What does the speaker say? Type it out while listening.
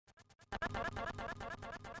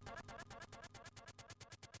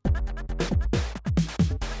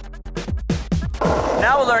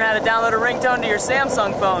Now we'll learn how to download a ringtone to your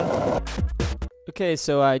Samsung phone. Okay,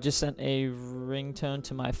 so I just sent a ringtone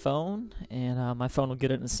to my phone, and my phone will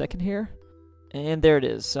get it in a second here. And there it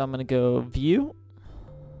is. So I'm going to go View.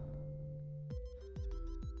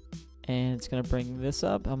 And it's going to bring this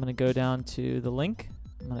up. I'm going to go down to the link.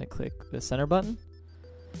 I'm going to click the center button.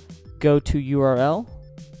 Go to URL.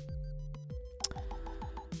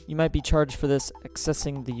 You might be charged for this.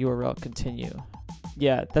 Accessing the URL. Continue.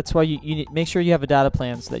 Yeah, that's why you need, make sure you have a data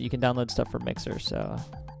plan so that you can download stuff from Myxer.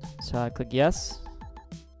 So I click yes.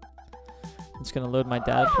 It's going to load my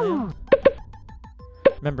data plan.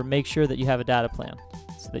 Remember, make sure that you have a data plan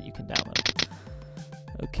so that you can download.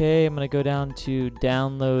 Okay, I'm going to go down to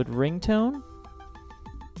download ringtone.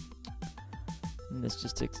 And this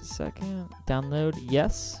just takes a second. Download,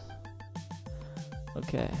 yes.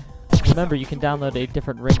 Okay. Remember, you can download a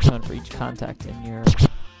different ringtone for each contact in your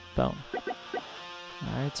phone.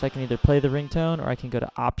 Alright, so I can either play the ringtone or I can go to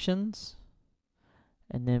options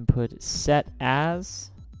and then put set as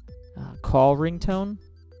call ringtone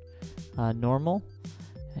normal,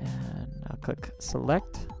 and I'll click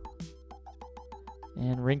select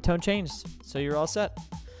and ringtone changed. So you're all set.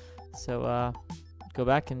 So go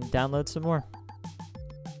back and download some more.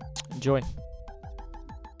 Enjoy.